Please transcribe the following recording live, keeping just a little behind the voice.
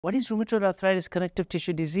What is rheumatoid arthritis connective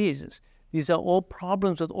tissue diseases? These are all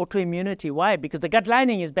problems with autoimmunity. Why? Because the gut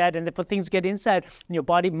lining is bad, and therefore things get inside, and your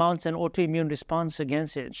body mounts an autoimmune response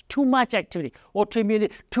against it. It's too much activity.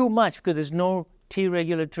 Autoimmunity, too much, because there's no T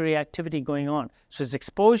regulatory activity going on. So it's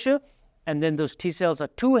exposure, and then those T cells are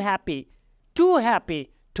too happy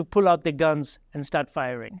to pull out the guns and start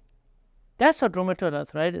firing. That's what rheumatoid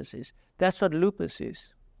arthritis is. That's what lupus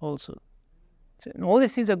is also. So, and all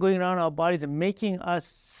these things are going around our bodies and making us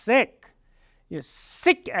sick. You're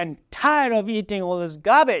sick and tired of eating all this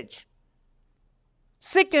garbage.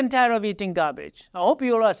 Sick and tired of eating garbage. I hope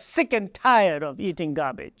you all are sick and tired of eating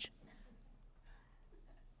garbage.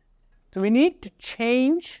 So we need to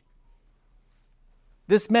change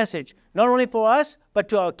this message, not only for us, but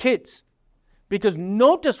to our kids. Because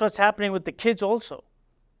notice what's happening with the kids also.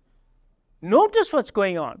 Notice what's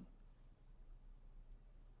going on.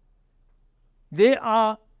 They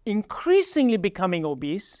are increasingly becoming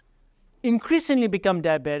obese, increasingly become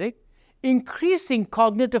diabetic, increasing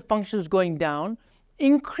cognitive functions going down,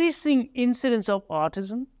 increasing incidence of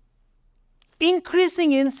autism,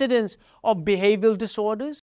 increasing incidence of behavioral disorders.